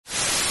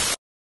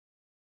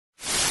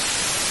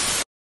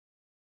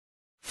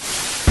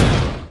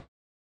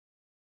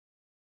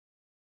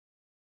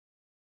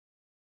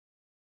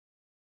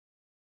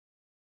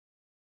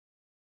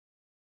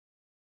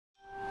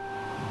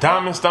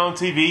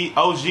DIAMONDSTONETV,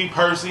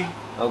 Ogpercy.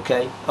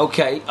 Okay.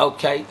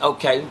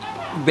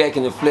 Back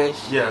in the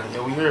flesh. Yeah,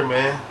 we here,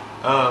 man.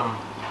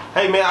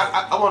 Hey, man,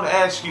 I want to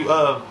ask you.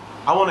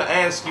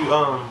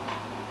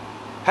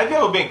 Have you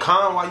ever been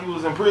conned while you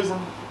was in prison?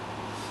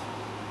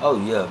 Oh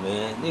yeah,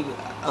 man, nigga.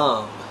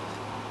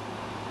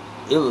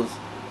 It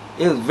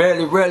was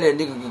very rarely a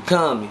nigga could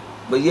con me.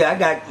 But yeah, I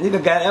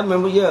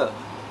remember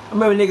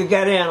nigga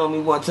got down on me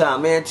one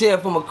time, man. Tell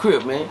from a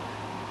crib, man.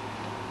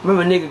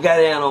 Remember nigga got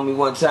down on me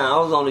one time. I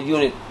was on the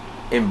unit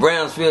in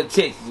Brownsville,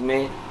 Texas,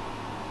 man.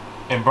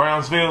 In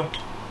Brownsville?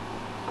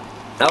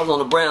 I was on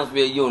the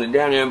Brownsville unit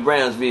down there in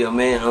Brownsville,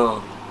 man.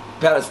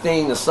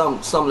 Palestine or some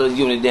little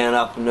unit down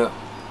out from there.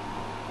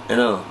 And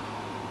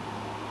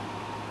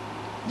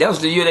that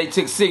was the year they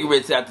took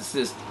cigarettes out the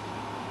system.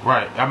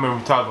 Right, I remember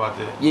we talked about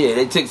that. Yeah,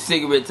 they took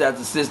cigarettes out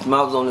the system.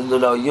 I was on this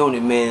little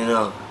unit, man,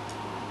 and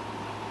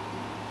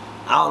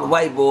all the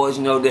white boys,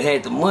 you know, that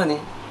had the money,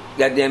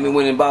 goddamn me,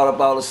 went and bought up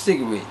all the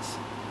cigarettes.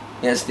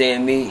 You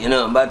understand me?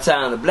 And by the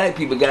time the black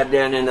people got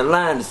down in the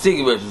line, the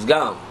cigarettes was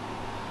gone.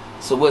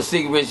 So what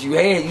cigarettes you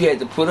had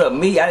to put up.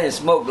 Me, I didn't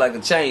smoke like a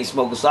chain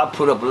smoker, so I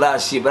put up a lot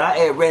of shit. But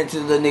I ran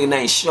into the little nigga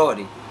named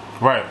Shorty.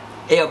 Right.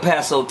 El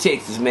Paso,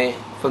 Texas, man.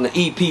 From the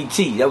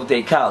EPT, that's what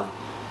they call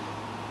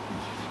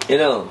it.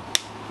 And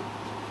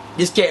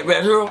this cat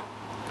right here,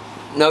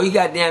 no, he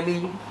goddamn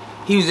me,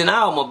 he was in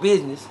all my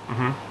business.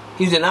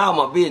 He was in all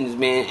my business,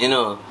 man.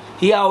 And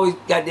he always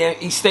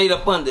he stayed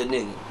up under a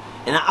nigga.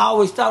 And I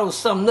always thought it was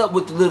something up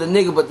with the little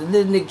nigga, but the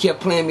little nigga kept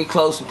playing me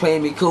close and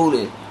playing me cool.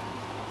 And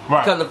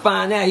come to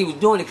find out he was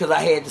doing it because I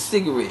had the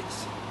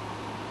cigarettes.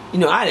 You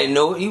know, I didn't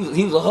know it.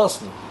 He was a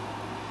hustler.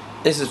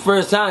 This is his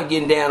first time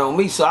getting down on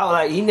me, so I was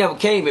like, he never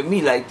came at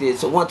me like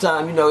this. So one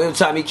time, you know, every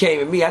time he came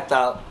at me, I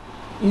thought,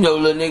 you know,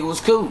 little nigga was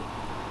cool.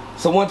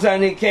 So one time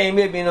nigga came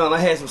at me and I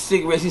had some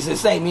cigarettes. He said,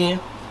 say, man,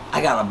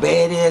 I got a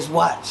badass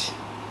watch.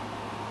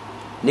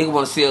 Nigga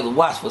want to sell the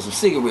watch for some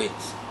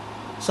cigarettes.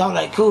 So I'm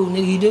like, cool,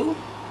 nigga, you do?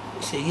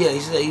 He said, yeah.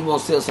 He said, he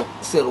want to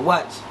sell the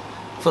watch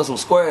for some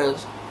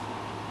squares.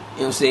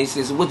 You know what I'm saying? He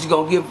said, so what you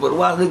gonna give for the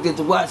watch? I looked at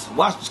the watch. The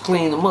watch was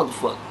clean, the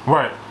motherfucker.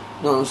 Right.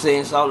 You know what I'm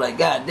saying? So I was like,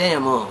 God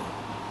damn,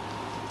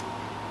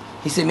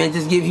 he said, man,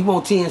 just give. He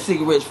want 10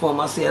 cigarettes for him.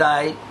 I said, all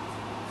right.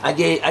 I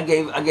gave.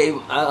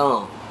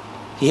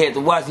 He had the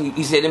watch.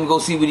 He said, let me go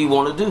see what he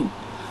want to do.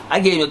 I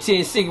gave him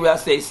 10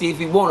 cigarettes. I said, see if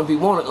he want it. If he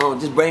want it,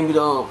 just bring me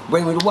the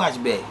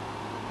watch back.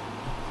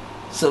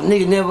 So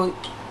nigga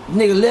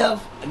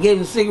left. I gave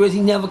him cigarettes.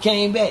 He never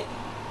came back.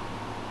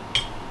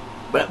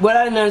 But what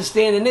I didn't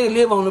understand, the nigga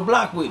live on the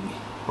block with me.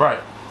 Right.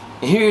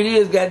 And here it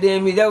is,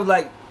 goddamn me. That was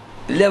like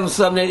 11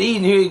 something that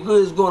evening. Here it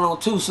is going on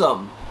 2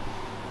 something.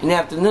 In the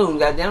afternoon,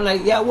 goddamn, I'm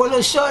like, yeah, what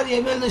little shorty?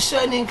 Man, little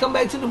shorty didn't come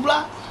back to the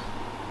block.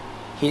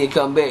 He didn't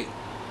come back.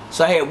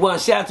 So I had one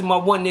shout out to my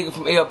one nigga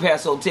from El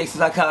Paso,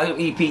 Texas. I call him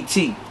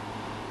EPT.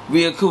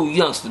 Real cool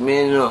youngster,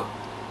 man.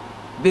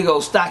 Big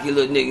old stocky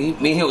little nigga.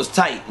 He was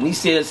tight. And he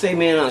said, say,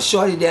 man,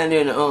 shorty down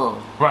there in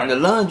the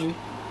laundry.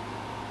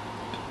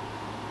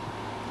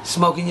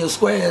 Smoking your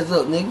squares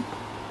up, nigga.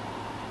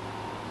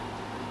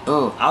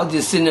 I was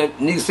just sitting there,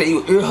 nigga say he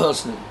was ear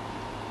hustling.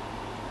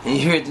 And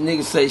you heard the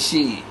nigga say,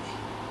 shit.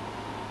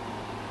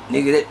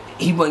 Nigga, that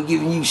he wasn't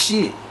giving you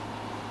shit.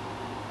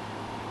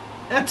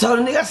 And I told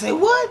the nigga, I said,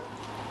 what?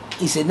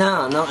 He said,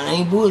 nah, I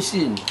ain't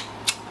bullshitting.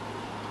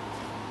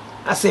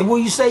 I said, where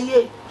you say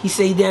yet? He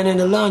said, he down in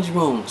the laundry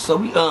room. So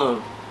we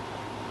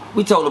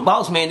told the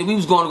boss man that we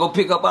was going to go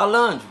pick up our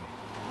laundry.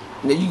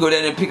 And then you go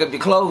down there and pick up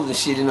your clothes and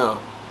shit and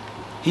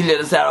he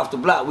let us out off the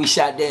block. We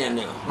shot down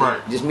there.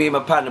 Right. Just me and my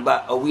partner,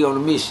 we on a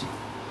mission.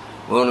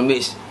 We're on a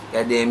mission.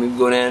 Goddamn, we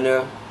go down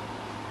there.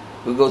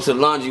 We go to the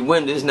laundry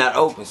window, it's not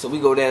open. So we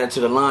go down to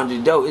the laundry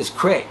door, it's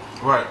cracked.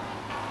 Right.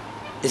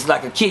 It's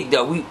like a kick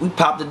door. We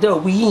pop the door,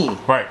 we in.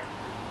 Right.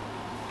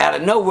 Out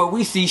of nowhere,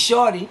 we see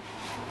Shorty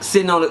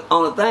sitting on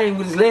the thing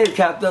with his legs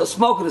cocked up,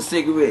 smoking a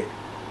cigarette.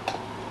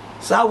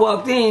 So I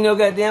walked in, you know,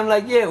 goddamn,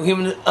 like, yeah,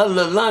 him and the other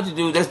little laundry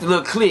dude, that's the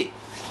little clique.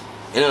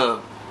 And, you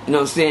know what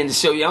I'm saying, to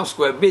show you I'm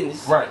square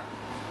business. Right.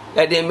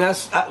 Goddamn, I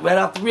right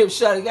off the rip,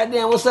 Shorty,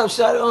 goddamn, what's up,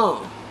 Shorty?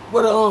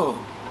 What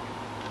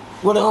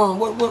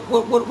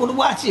the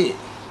watch is?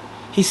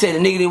 He said the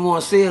nigga didn't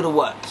want to sell the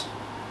watch.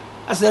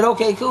 I said,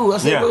 okay, cool. I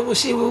said, yeah. well,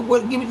 shit,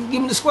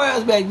 give me the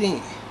squares back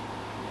then.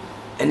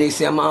 And they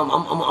said, I'm gonna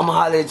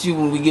holler at you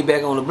when we get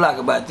back on the block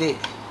about that.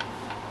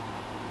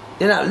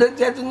 Then I looked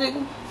at the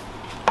nigga,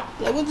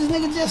 like, what this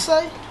nigga just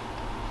say?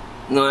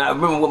 No, I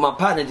remember what my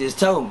partner just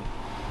told me.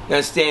 You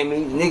understand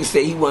me? The nigga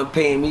said he wasn't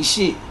paying me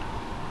shit.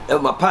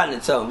 That's what my partner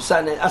told me. So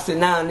I said,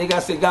 nah, nigga, I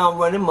said, go on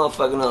run them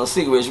motherfucking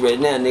cigarettes right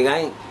now,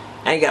 nigga.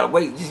 I ain't gotta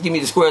wait. Just give me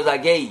the squares I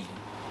gave you.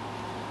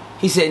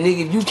 He said,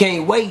 nigga, if you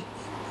can't wait,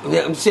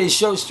 I'm saying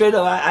straight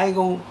up, I ain't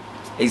gonna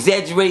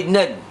exaggerate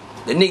nothing.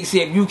 The nigga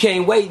said, if you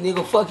can't wait,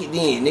 nigga, fuck it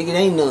then. Nigga, it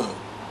ain't none.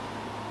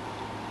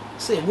 I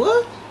said,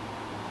 what?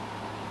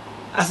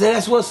 I said,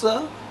 that's what's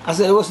up. I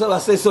said, what's up? I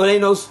said, so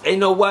ain't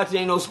no watch,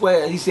 ain't no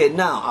squares. He said,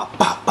 nah.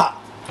 Pop,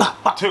 pop,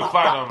 pop, pop, took pop,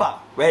 fight pop, on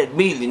pop. Right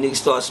immediately, nigga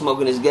start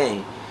smoking his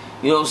game.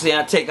 You know what I'm saying?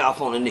 I take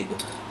off on a nigga.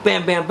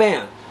 Bam, bam,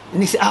 bam.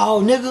 And he said,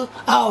 oh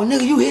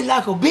nigga, you hit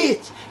like a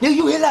bitch. Nigga,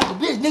 you hit like a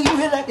bitch. Nigga, you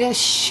hit like that.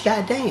 Shh,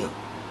 goddamn.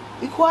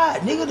 Be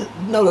quiet, nigga.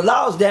 You know the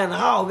law's down the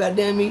hall,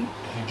 goddamn me.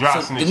 He dry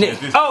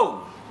snitching.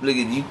 Oh, look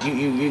at you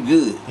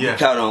good. Yeah. You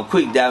caught on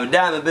quick, Diamond.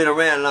 Diamond been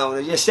around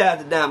long. Just shout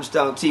out to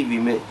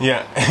DIAMONDSTONETV, man.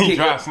 Yeah, he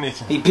dry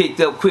snitching. He picked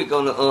up quick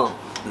on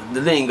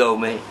the lingo,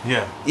 man.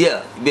 Yeah.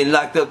 Yeah, he been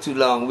locked up too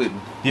long with me.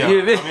 Yeah, You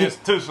hear me? I'm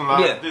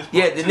institutionalized at this point.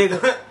 Yeah,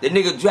 the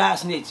nigga dry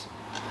snitching.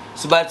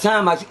 So by the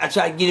time I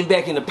tried to get him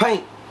back in the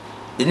paint,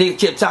 the nigga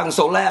kept talking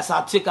so loud, so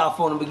I took off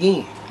on him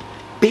again.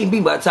 Bing,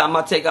 bing. By the time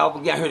I take off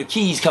again, I heard the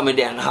keys coming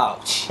down the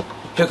hall.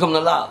 Here come the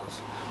laws.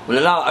 When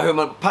the law, I heard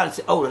my partner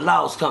say, oh, the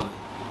law's coming.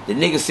 The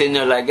nigga sitting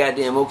there like,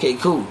 goddamn, okay,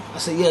 cool. I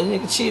said, yeah,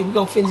 nigga, chill. We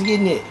gonna finish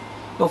getting it.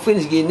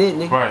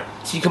 Nigga. Right.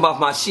 So you come off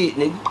my shit,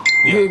 nigga.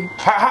 You Yeah. hear me?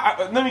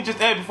 Let me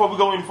just add before we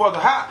go any further.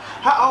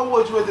 How old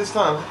was you at this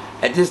time?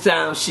 At this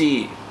time,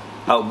 shit,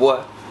 oh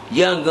boy,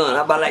 young gun.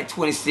 I about like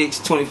 26,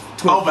 20,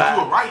 25. Oh, but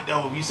you were right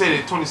though. You said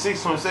at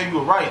 26, 27, you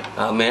were right.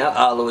 Oh man, I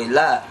all the way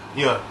live.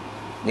 Yeah.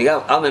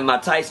 Nigga, I'm in my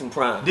Tyson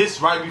prime.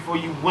 This right before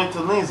you went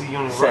to Lindsay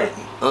unit, right?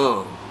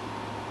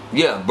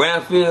 Yeah,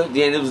 Brownfield.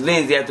 Then it was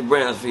Lindsay after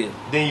Brownfield.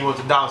 Then you went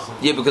to Dawson.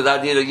 Yeah, because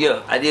I did a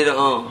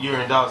You're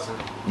in Dawson.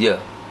 Yeah.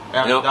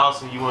 After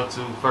Dawson, you went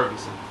to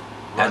Ferguson.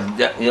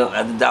 Right.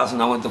 After Dawson,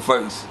 I went to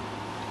Ferguson.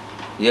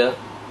 Yeah.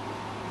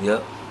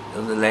 That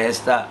was the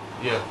last stop.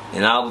 Yeah.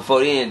 And all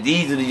before then,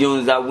 these are the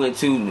units I went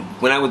to.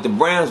 When I went to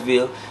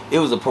Brownsville, it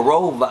was a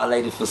parole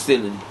violated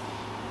facility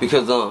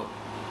because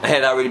I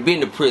had already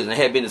been to prison. I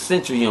had been to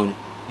Central Unit.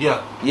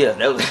 Yeah. Yeah,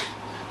 that was.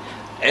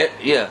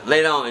 Yeah,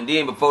 later on, and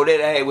then before that,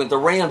 I had went to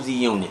Ramsey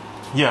Unit.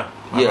 Yeah,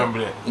 I remember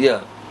that.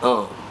 Yeah,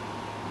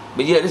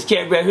 but yeah, this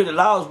cat right here, the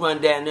laws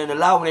run down there. And the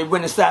law, when they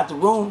run inside the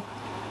room,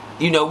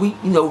 real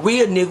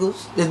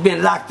niggas that's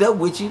been locked up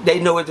with you, they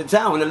know at the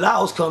time when the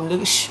laws come,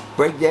 niggas,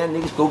 break down,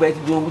 niggas, go back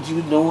to doing what you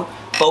was doing,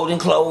 folding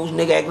clothes,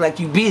 nigga, act like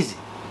you busy.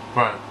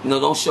 Right.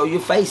 Don't show your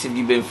face if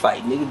you been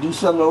fighting, nigga. Do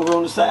something over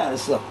on the side or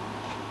something.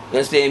 You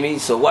understand me?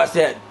 So watch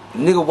that. The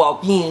nigga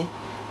walk in.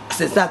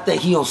 Since I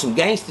think he on some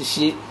gangster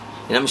shit.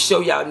 And I'm gonna show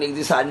y'all niggas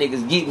this how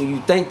niggas get when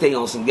you think they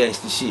on some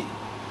gangster shit.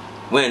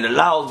 When the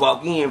laws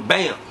walk in,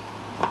 bam.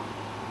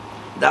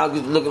 Dog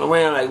gets looking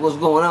around like, what's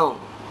going on?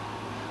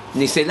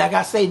 And they say, like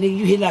I say, nigga,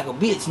 you hit like a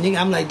bitch, nigga.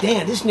 I'm like,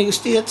 damn, this nigga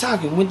still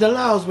talking with the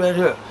laws right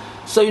here.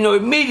 So,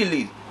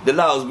 immediately the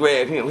laws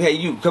grab him. Hey,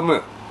 you, come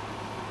here.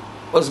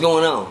 What's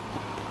going on?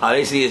 Oh,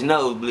 they see his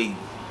nose bleeding.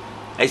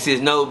 They see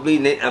his nose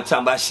bleeding. I'm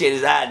talking about shut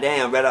his eye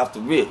down right off the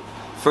rip.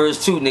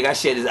 First two, nigga, I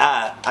shut his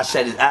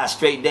eye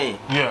straight down.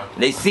 Yeah.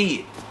 They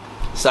see it.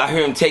 So I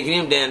hear him taking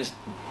him down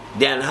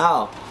the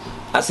hall.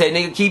 I say,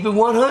 nigga, keep it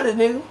 100,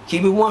 nigga.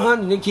 Keep it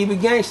 100, nigga. Keep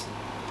it gangster.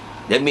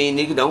 That mean,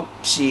 nigga, don't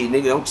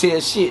tell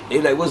shit.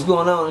 They like, what's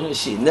going on here?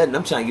 Shit, nothing.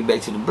 I'm trying to get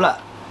back to the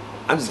block.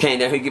 I just came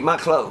down here to get my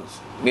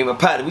clothes. Me and my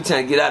partner, we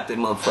trying to get out that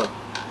motherfucker.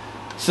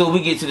 So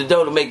we get to the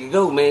door to make it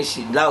go, man.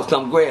 Shit, laws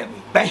come grab me.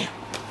 Bam.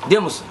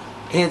 Demerson.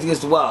 Hands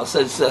against the wall.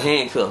 Such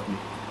handcuff me.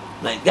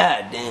 Like,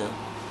 goddamn.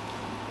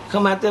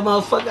 Come out that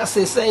motherfucker. I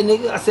said, say,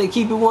 nigga. I said,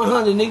 keep it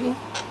 100, nigga.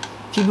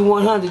 Keep it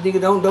 100, nigga.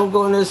 Don't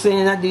go in there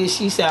saying I did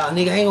shit. Say, oh,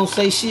 nigga, I ain't gonna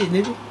say shit,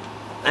 nigga.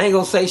 I ain't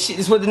gonna say shit.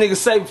 This is what the niggas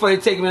say before they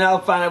take him in. I'll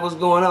find out what's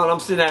going on.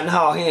 I'm sitting out in the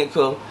hall,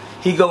 handcuffed.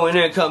 He go in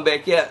there and come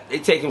back out. They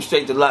take him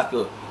straight to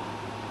lockup.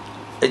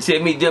 They tell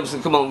me, Dempsey,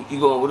 come on, you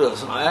going with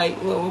us. All right,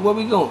 where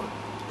we going?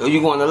 Oh, you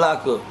going to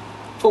lockup?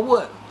 For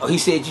what? Oh, he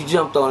said you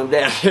jumped on him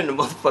down here in the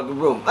motherfucking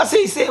room. I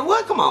said, he said,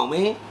 what? Come on,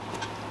 man.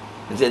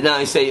 I said, no,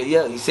 he said,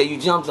 yeah. He said, you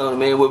jumped on him,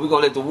 man. Well, we're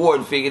gonna let the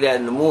warden figure that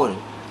in the morning.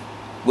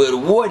 Well, the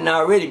warden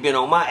already been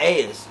on my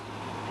ass.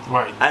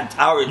 Right. I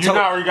already told.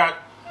 You already got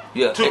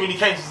too many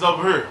cases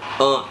over here.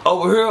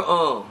 Over here,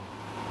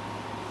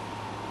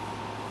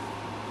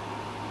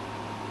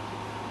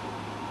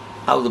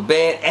 I was a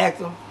bad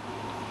actor, and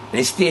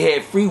they still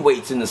had free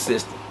weights in the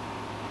system.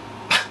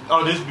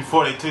 Oh, this is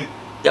before they took.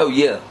 Oh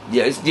yeah,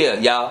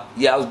 y'all.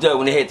 Yeah, I was there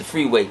when they had the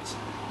free weights.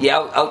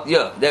 Yeah,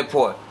 yeah, that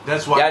part.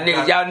 That's why y'all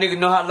niggas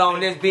know how long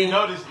that's been. You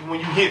notice when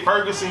you hit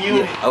Ferguson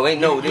unit,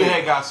 you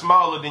had got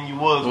smaller than you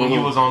was when you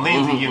was on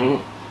Lindsay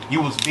unit.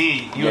 You was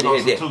big. You was on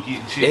Satuki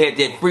and shit. They had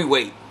that free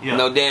weight. Yeah.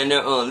 Down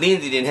there,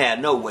 Lindsay didn't have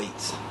no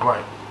weights.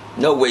 Right.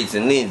 No weights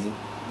in Lindsay.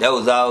 That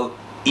was all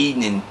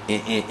eating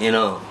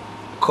in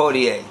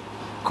cardiac.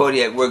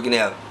 Cardiac working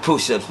out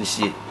push-ups and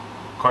shit.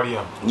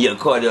 Cardio. Yeah,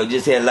 cardio.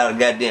 Just had a lot of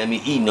goddamn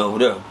me eating over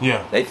there.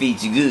 Yeah. They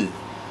feed you good.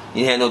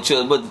 You had no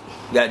choice but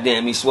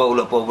goddamn me swole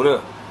up over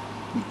there.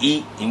 You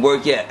eat and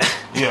work out.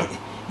 Yeah.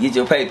 Get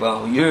your paper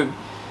on. You heard me?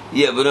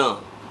 Yeah,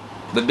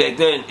 but back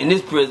there in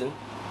this prison,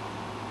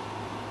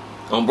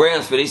 on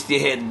Brownsville, they still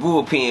had the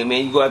bullpen,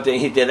 man. You go out there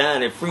and hit that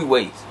iron at free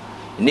weights.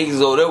 The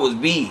niggas over there was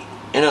big.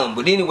 And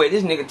but anyway,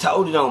 this nigga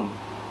told it on me.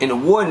 And the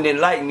warden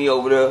didn't like me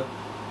over there.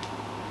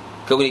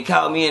 Cause when he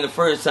called me in the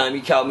first time,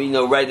 he called me,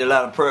 writing a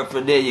lot of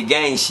paraphernalia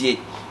gang shit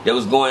that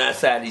was going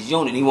outside his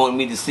unit. He wanted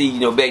me to see,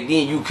 back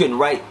then you couldn't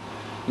write.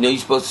 You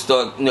supposed to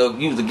start,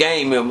 you was a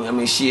gang member. I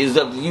mean, shit, it's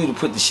up to you to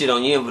put the shit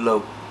on your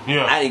envelope.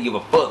 Yeah. I didn't give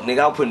a fuck, nigga.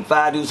 I was putting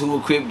 5 dudes who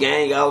were Crip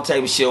gang, all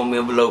type of shit on my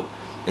envelope.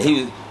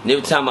 And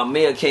every time my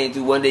mail came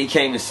through, one day he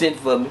came and sent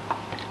for me.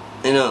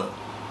 And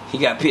he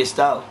got pissed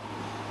off.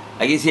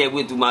 I guess he had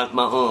went through my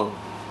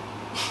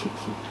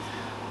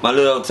my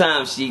little old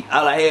time sheet.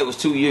 All I had was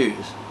 2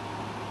 years.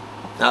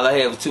 All I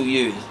had was 2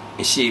 years.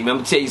 And shit, man, I'm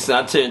gonna tell you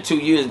something. I turned 2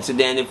 years into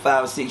down there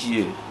 5 or 6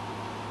 years.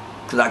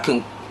 Cause I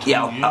couldn't,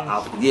 yeah.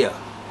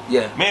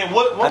 Man,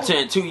 what I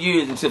turned 2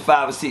 years into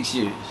 5 or 6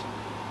 years.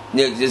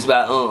 Nigga, just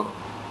by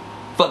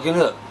fucking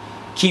up.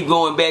 Keep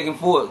going back and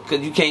forth,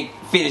 cause you can't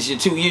finish your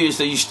 2 years,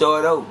 so you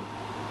start over.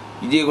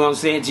 You dig what I'm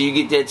saying? Till you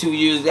get that 2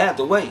 years out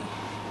the way.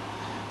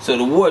 So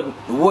the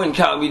warden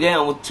called me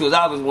down to his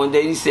office one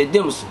day. And he said,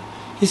 Demerson.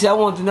 He said, I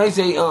want to know. He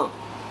said,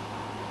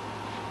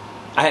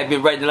 I had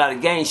been writing a lot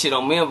of gang shit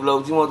on my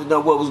envelopes. He wanted to know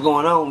what was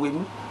going on with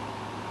me.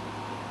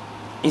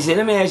 He said,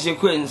 let me ask you a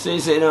question. So he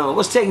said,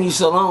 what's taking you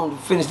so long to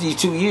finish these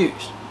 2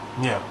 years?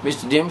 Yeah.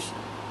 Mr. Demerson.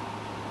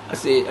 I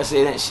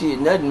said, that shit,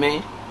 nothing,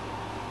 man.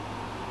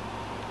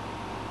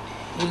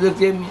 He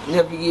looked at me,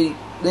 never forget,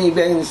 laid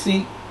back in the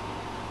seat.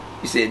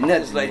 He said,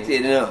 nothing like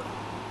that.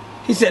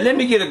 He said, let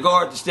me get a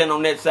guard to stand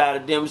on that side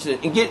of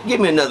Demerson and get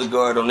me another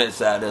guard on that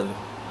side of him.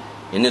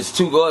 And there's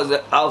 2 guards,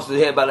 that officers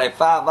had about like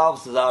 5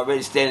 officers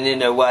already standing in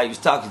there while he was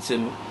talking to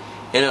me.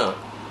 And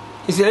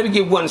he said, let me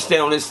get one to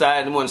stand on this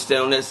side and one to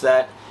stand on that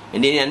side.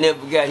 And then I never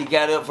forgot, he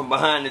got up from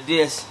behind the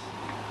desk.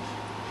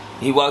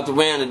 He walked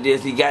around the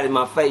desk, he got in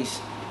my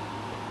face.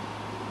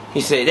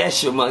 He said,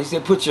 that's your mother. He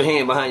said, put your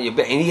hand behind your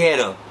back. And he had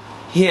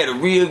a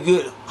real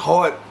good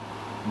hard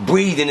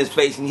breathe in his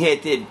face, and he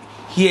had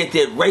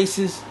that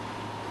racist,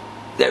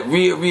 that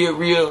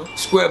real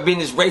square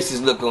business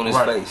racist look on his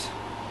face.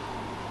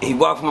 And he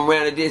walked from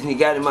around the desk and he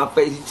got in my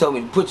face. He told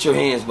me to put your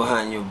hands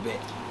behind your back.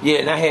 Yeah,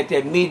 and I had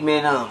that meat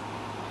man on.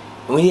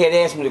 And when he had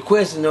asked me the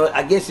question,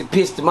 I guess it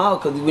pissed him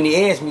off, because when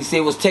he asked me, he said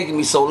it was taking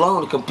me so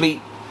long to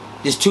complete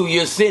this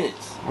 2-year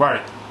sentence.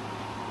 Right.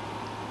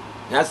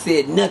 And I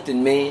said,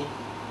 nothing, man.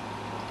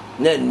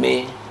 Nothing,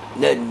 man.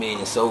 Nothing,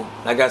 man. So,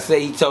 like I say,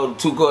 he told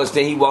the 2 guards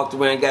that he walked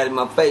around and got in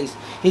my face.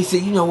 He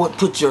said, you know what?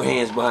 Put your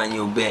hands behind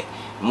your back.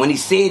 And when he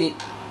said it,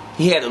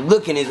 he had a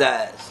look in his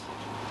eyes.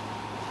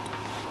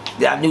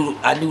 I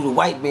knew the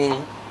white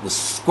man was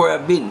square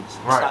business.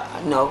 Right.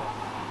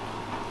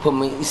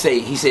 So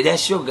he said,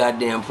 that's your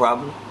goddamn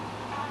problem.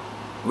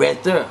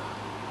 Right there.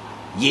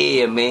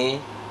 Yeah, man.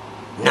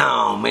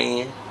 No,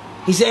 man.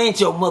 He said, ain't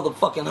your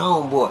motherfucking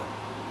homeboy.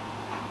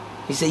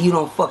 He said, you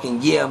don't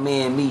fucking yeah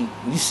man me.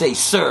 You say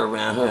sir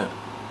around here.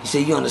 He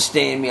said, you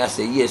understand me? I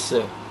said, yes,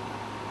 sir.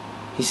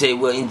 He said,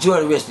 well,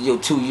 enjoy the rest of your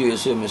 2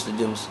 years here, Mr.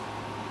 Demerson.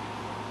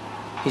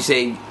 He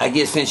said, I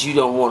guess since you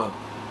don't want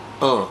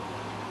to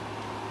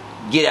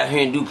get out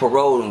here and do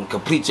parole and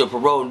complete your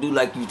parole and do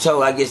like you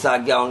told, I guess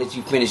I'll go and let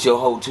you finish your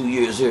whole 2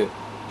 years here.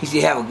 He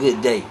said, have a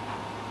good day.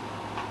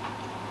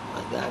 I'm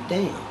like, God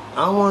damn.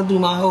 I don't want to do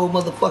my whole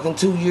motherfucking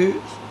 2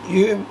 years. You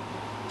hear me?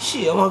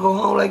 Shit, I want to go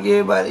home like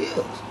everybody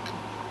else.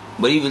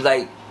 But he was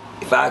like,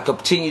 if I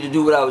continue to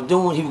do what I was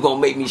doing, he was going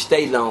to make me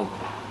stay longer.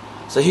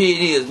 So here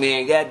it is,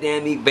 man.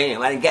 Goddamn me,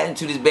 bam. I done got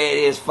into this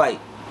badass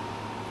fight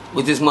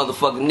with this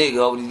motherfucking nigga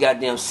over these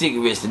goddamn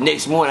cigarettes. The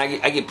next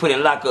morning, I get put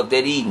in lockup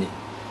that evening.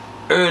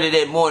 Early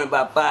that morning,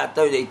 about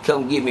 5:30, they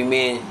come get me,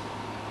 man,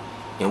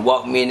 and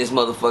walk me in this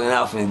motherfucking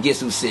outfit. And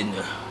guess who's sitting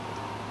there?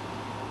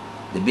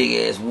 The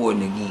big-ass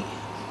warden again,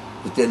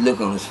 with that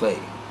look on his face.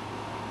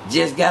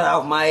 Just got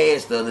off my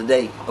ass the other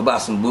day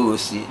about some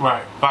bullshit.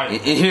 Right. And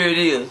here it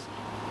is.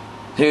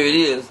 Here it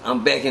is.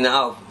 I'm back in the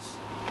office.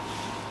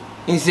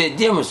 He said,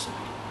 Demerson.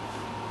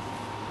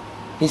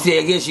 He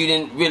said, I guess you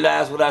didn't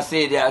realize what I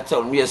said there. I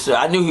told him, yes, sir.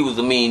 I knew he was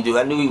a mean dude.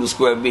 I knew he was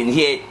square business.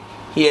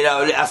 He had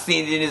all, I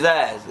seen it in his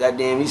eyes.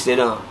 Goddamn, he said,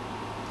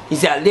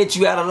 I let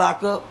you out of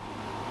lockup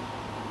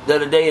the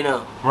other day,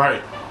 and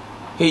right.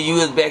 Here you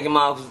is back in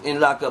my office in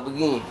lockup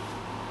again.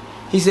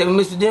 He said, well,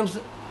 Mr.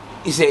 Demerson,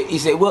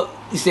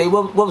 he said,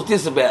 what was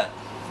this about?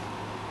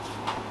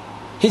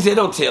 He said,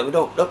 don't tell me,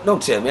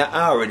 don't tell me.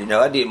 I already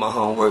know. I did my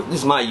homework. This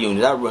is my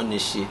unit. I run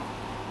this shit.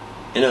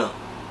 And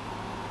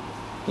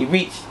he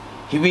reached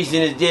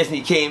in his desk and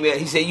he came out.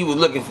 He said, you was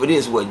looking for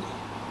this, wasn't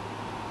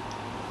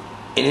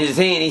you? In his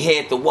hand, he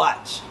had the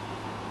watch.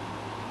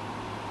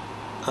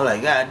 I'm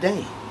like, God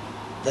damn,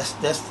 that's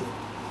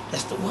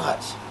the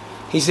watch.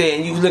 He said,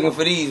 and you was looking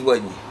for these,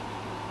 wasn't you?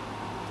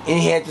 And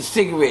he had the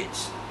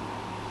cigarettes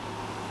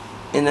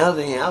in the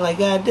other hand. I'm like,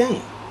 God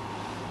damn,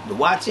 the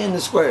watch and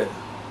the square.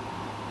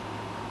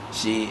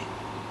 Shit,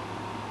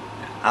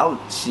 I was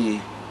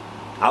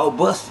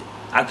busted.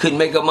 I couldn't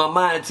make up my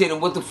mind to tell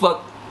him what the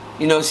fuck, I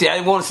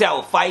didn't want to say I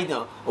was fighting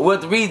or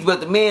what the reason,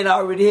 but the man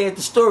already had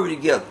the story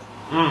together.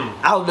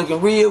 I was looking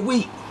real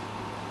weak.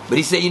 But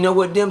he said, you know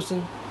what,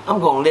 Demerson?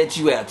 I'm going to let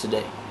you out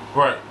today.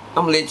 Right.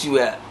 I'm going to let you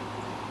out.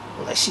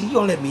 I'm like, shit, you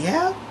going to let me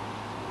out?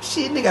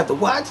 Shit, they got to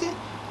watch it.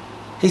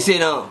 He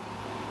said,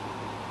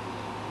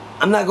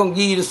 I'm not going to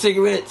give you the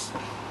cigarettes,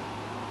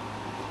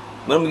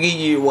 but I'm going to give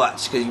you your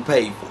watch because you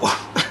paid for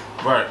it.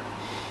 Right.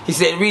 He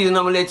said, the reason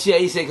I'm going to let you out,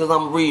 he said, because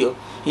I'm real.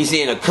 He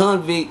said, a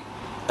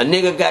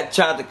nigga got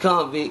tried to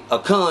convict, a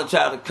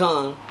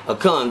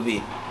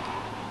convict.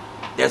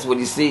 That's what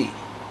he said.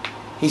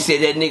 He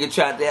said that nigga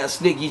tried to have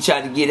Slick. He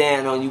tried to get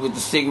down on you with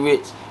the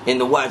cigarettes and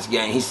the watch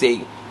game. He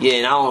said, yeah,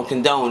 and I don't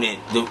condone that.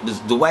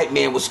 The white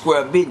man was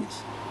square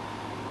business.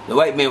 The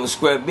white man was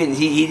square business.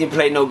 He didn't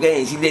play no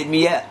games. He let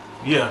me out.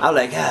 Yeah. I was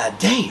like, God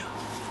damn.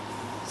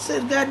 I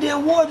said,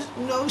 goddamn water,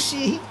 you know,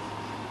 shit.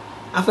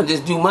 I'm finna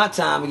just do my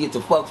time and get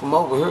the fuck from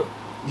over here.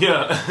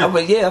 Yeah. I'm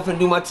like, yeah, I'm finna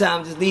do my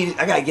time, just leave it.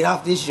 I gotta get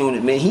off this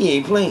unit, man. He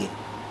ain't playing.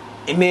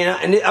 And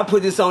man, I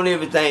put this on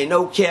everything.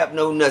 No cap,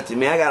 no nothing,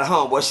 man. I got a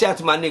homeboy. Shout out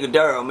to my nigga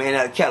Daryl, man,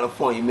 out of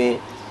California, man.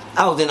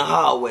 I was in the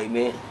hallway,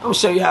 man. I'm gonna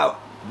show you how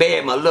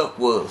bad my luck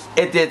was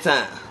at that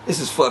time. This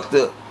is fucked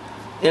up.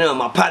 You know,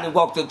 my partner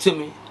walked up to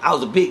me. I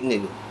was a big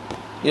nigga.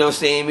 You know what I'm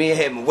saying? Me, I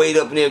had my weight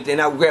up and everything.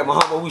 I would grab my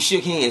homeboy. We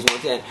shook hands one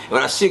time. And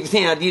when I shook his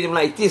hand, I did him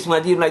like this. When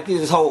I did him like this,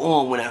 his whole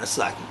arm went out of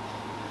socket.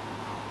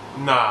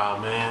 Nah,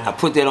 man. I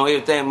put that on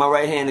everything. My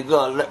right hand to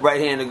God, right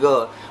hand to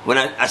God. When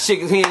I shook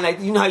his hand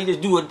like, you know how you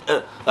just do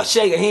a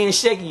shake, a hand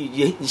shake,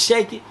 you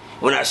shake it.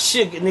 When I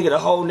shook it, nigga, the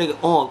whole nigga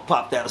arm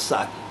popped out of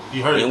socket.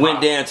 You heard it and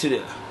went down to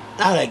the.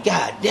 I was like,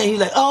 God damn. He's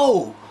like,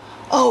 oh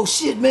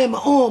shit, man, my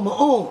arm.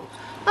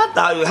 I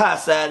thought he was hot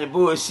side and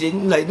bullshit.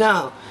 And like,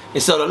 nah.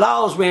 And so the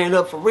laws ran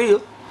up for real.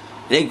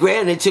 And they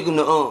grabbed and they took him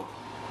to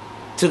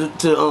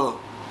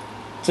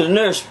the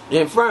nurse, the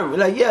infirmary.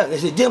 Like, yeah, they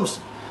said, Dimmerson,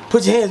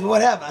 put your hands,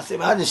 what happened? I said,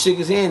 man, I just shook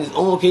his hand, his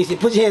arm case. He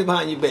said, put your hands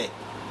behind your back.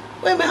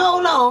 Wait a minute,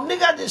 hold on,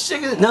 nigga, I just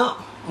shook his. No,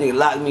 nigga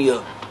locked me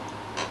up.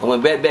 I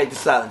went back to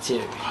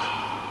solitary.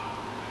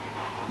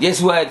 Guess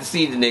who I had to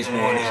see the next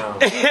morning?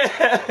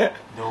 The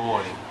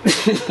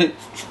warden.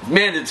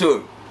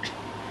 Mandatory.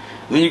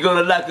 When you go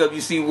to lock up, you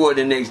see Ward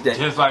the next day.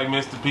 Just like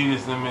Mr.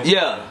 Peterson.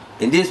 Yeah.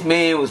 And this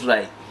man was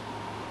like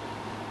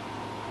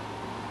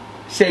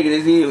shaking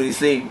his head when he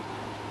seen me.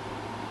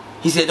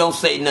 He said, don't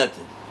say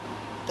nothing.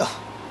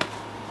 Oh.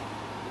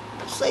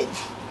 Don't say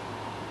nothing.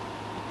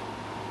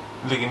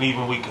 Looking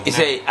even weaker. He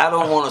said, I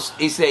don't want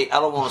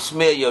to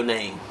smell your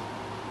name.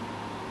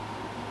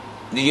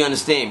 Do you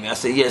understand me? I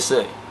said, yes,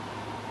 sir.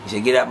 He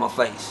said, get out my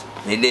face.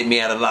 They let me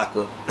out of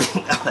lockup.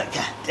 I'm like,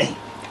 God dang.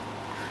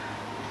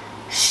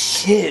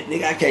 Shit,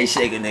 nigga, I can't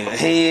shake a nigga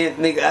hand.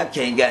 Nigga, I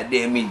can't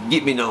goddamn me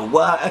get me no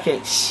wire. I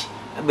can't.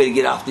 I better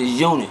get off this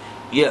unit.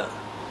 Yeah.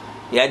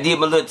 Yeah, I did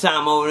my little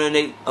time over there and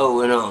they,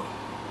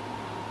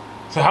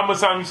 So how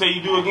much time you say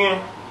you do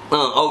again?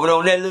 Over there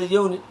on that little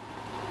unit.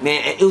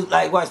 Man, it was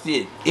like, watch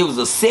this. It was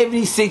a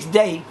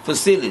 76-day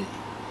facility.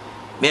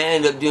 Man, I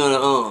ended up doing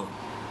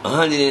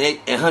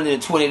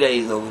 120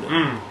 days over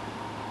there.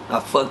 I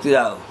fucked it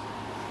out.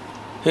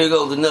 Here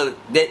goes another.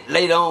 That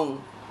later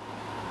on,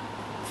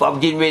 if I'm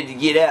getting ready to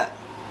get out,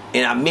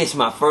 and I missed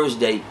my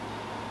first day.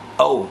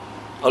 Oh,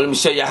 let me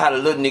show you how the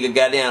little nigga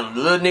got down.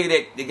 The little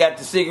nigga that got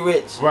the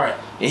cigarettes, right,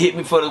 and hit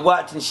me for the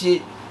watch and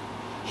shit.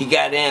 He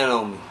got down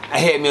on me. I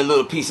had me a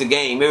little piece of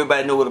game.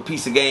 Everybody know what a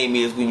piece of game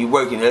is when you're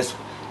working. That's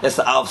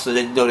the officer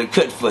that that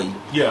cut for you.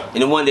 Yeah.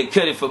 And the one that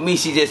cut it for me,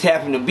 she just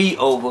happened to be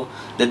over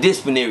the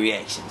disciplinary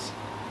actions.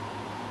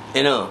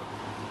 And the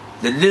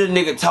little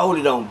nigga told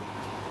it on me.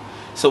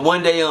 So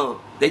one day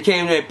they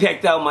came there and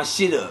packed all my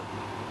shit up.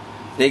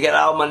 They got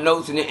all my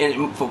notes,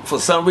 and for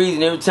some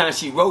reason, every time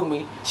she wrote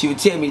me, she would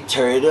tell me,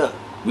 tear it up.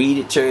 Read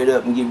it, tear it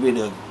up, and get rid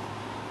of it.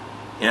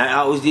 And I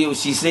always did what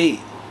she said.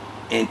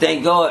 And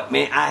thank God,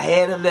 man, I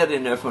had a letter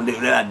in there from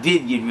there that I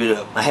did get rid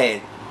of.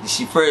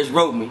 She first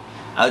wrote me.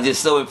 I was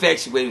just so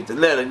infatuated with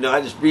the letter. You know, I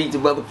just read the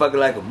motherfucker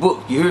like a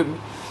book. You heard me?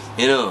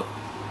 And I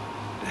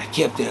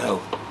kept it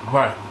out.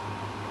 Right.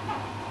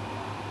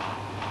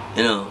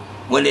 And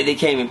one day they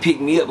came and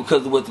picked me up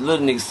because of what the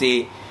little nigga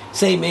said.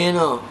 Say, man,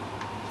 y'all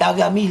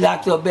got me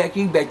locked up back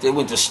here. Back there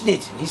went to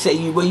Snitchin. He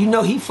said, well, you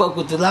know he fuck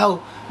with the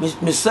law,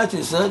 Miss such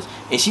and such,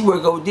 and she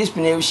work over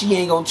disciplinary. She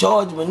ain't gonna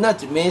charge him or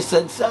nothing, man.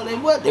 So they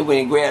what? They went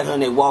and grabbed her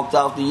and they walked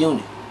off the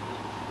unit.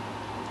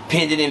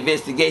 Pending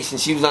investigation.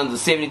 She was under a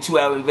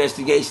 72-hour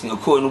investigation,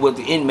 according to what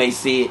the inmate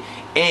said,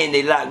 and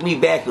they locked me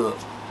back up.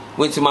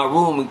 Went to my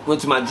room,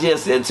 went to my jail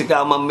cell, took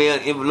out my mail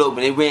envelope,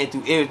 and they ran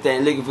through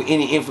everything looking for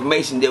any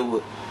information that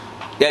would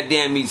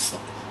goddamn me,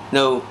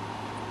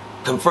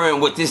 confirm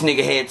what this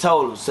nigga had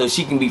told her, so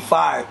she can be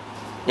fired.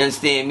 You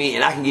understand me?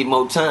 And I can get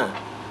more time.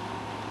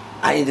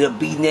 I ended up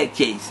beating that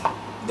case.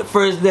 The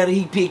first letter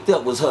he picked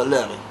up was her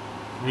letter.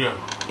 Yeah.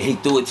 And he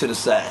threw it to the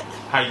side.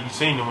 How you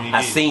seen it when you did?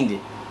 I seen it.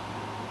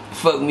 It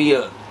fucked me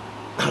up.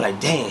 I'm like,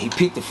 damn, he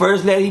picked the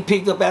first letter he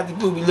picked up after the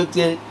group, he looked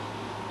at it,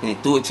 and he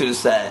threw it to the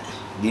side.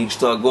 Then he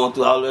started going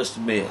through all the rest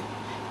of the mail,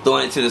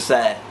 throwing it to the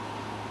side.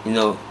 You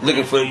know,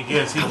 looking for.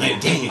 Yes, he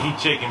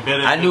checking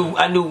better. I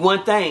knew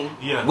one thing.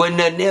 Yeah. Wasn't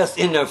nothing else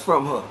in there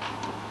from her.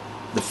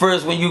 The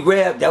first one you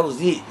grabbed, that was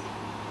it.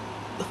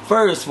 The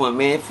first one,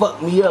 man,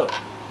 fucked me up.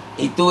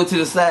 He threw it to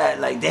the side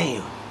like,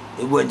 damn,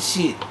 it wasn't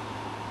shit.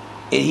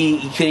 And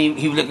he couldn't even,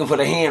 he was looking for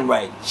the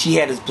handwriting. She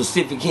had a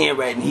specific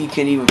handwriting he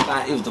couldn't even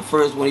find. It was the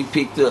first one he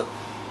picked up.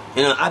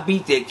 And I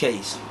beat that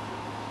case.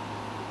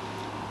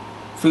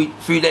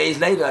 Three days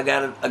later, I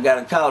got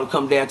a call to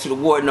come down to the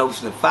warden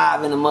office at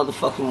 5 in the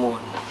motherfucking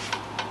morning.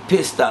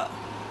 Pissed off.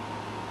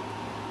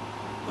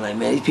 I'm like,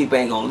 man, these people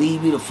ain't gonna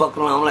leave me the fuck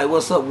alone. I'm like,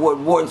 what's up,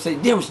 Warden? Warden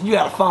said, Demerson, you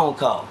got a phone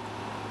call.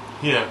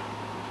 Yeah.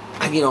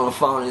 I get on the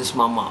phone and it's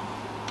my mama.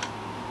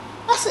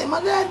 I said,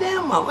 my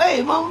goddamn mama.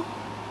 Hey, mama.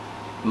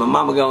 My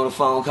mama got on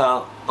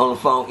the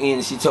phone in,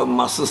 and she told me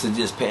my sister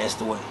just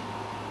passed away.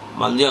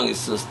 My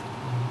youngest sister.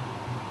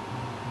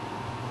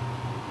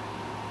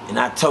 And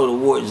I told the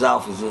warden's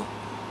officer,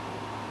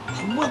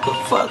 what the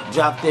fuck?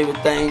 Dropped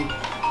everything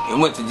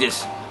and went to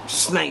just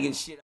slanging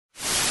shit.